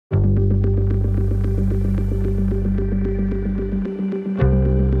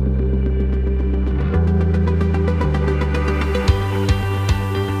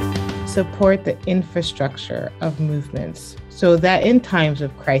support the infrastructure of movements so that in times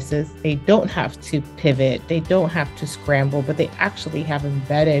of crisis, they don't have to pivot, they don't have to scramble, but they actually have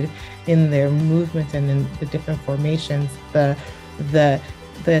embedded in their movements and in the different formations,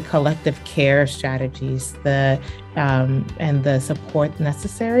 the collective care strategies, and the support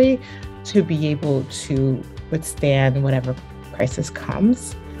necessary to be able to withstand whatever crisis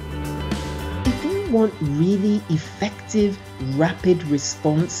comes. If we want really effective, rapid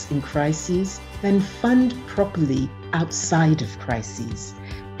response in crises, then fund properly outside of crises,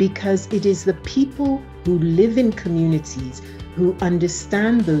 because it is the people who live in communities, who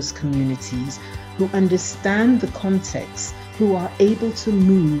understand those communities, who understand the context, who are able to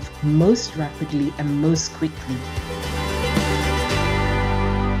move most rapidly and most quickly.